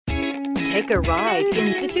Take a ride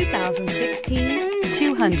in the 2016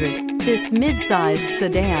 200. This mid-sized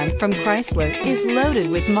sedan from Chrysler is loaded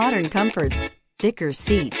with modern comforts. Thicker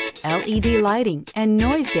seats, LED lighting, and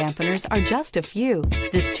noise dampeners are just a few.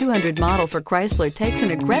 This 200 model for Chrysler takes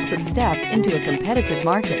an aggressive step into a competitive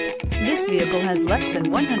market. This vehicle has less than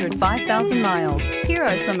 105,000 miles. Here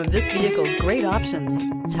are some of this vehicle's great options: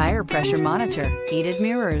 tire pressure monitor, heated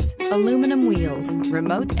mirrors, aluminum wheels,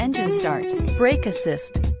 remote engine start, brake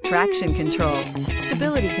assist, traction control,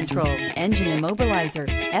 stability control, engine immobilizer,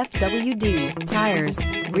 FWD, tires,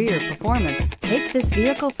 rear performance. Take this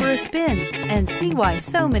vehicle for a spin and see why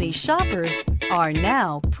so many shoppers are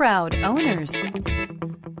now proud owners.